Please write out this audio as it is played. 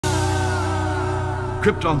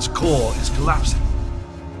Krypton's core is collapsing.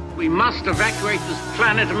 We must evacuate this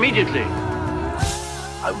planet immediately.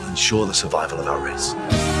 I will ensure the survival of our race.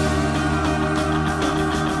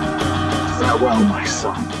 Farewell, my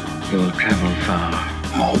son. You'll travel far.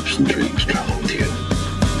 My hopes and dreams travel with you.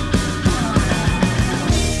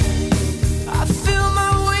 I feel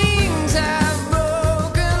my wings have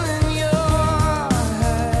broken in your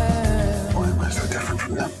head. Why am I so different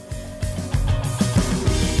from them?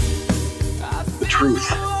 The truth.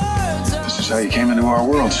 This is how you came into our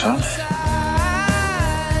world, son.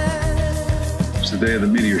 It's the day of the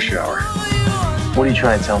meteor shower. What are you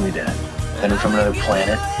trying to tell me, Dad? That I'm from another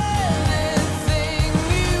planet?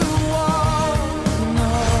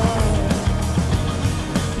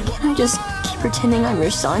 Can I just keep pretending I'm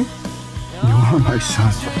your son? You are my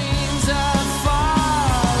son.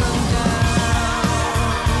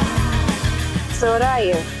 So what are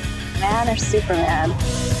you? Man or Superman?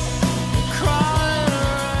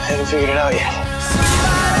 I haven't figured it out yet.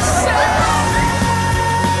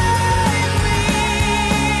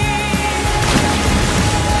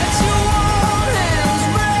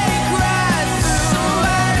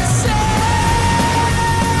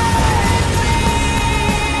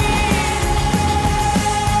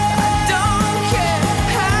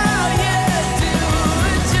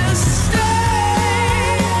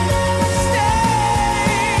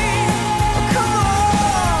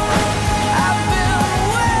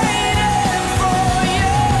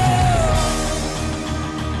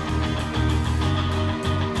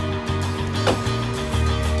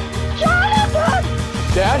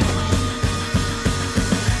 Dad?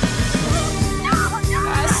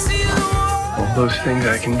 All those things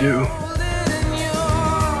I can do.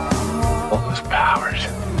 All those powers.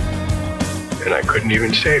 And I couldn't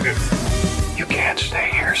even save him. You can't stay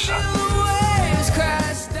here, son.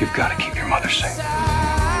 You've got to keep your mother safe.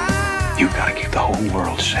 You've got to keep the whole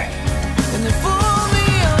world safe.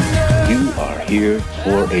 You are here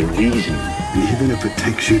for a reason. And even if it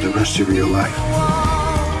takes you the rest of your life,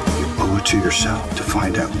 you owe it to yourself to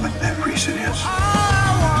find out what that reason is.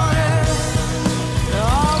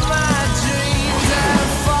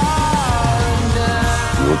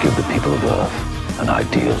 You will give the people of Earth an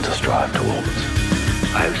ideal to strive towards.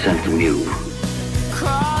 I have sent them you,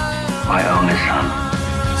 my only son.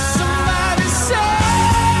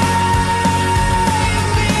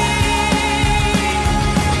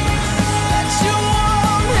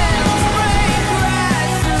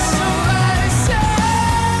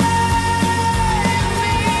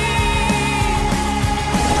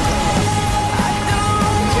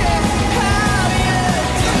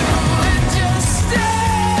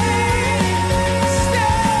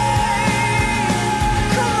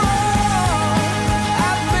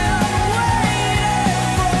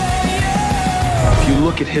 If you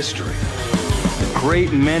look at history, the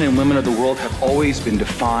great men and women of the world have always been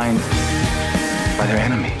defined by their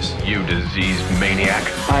enemies. You diseased maniac.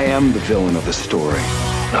 I am the villain of the story.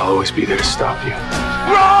 I'll always be there to stop you.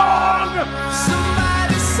 Wrong!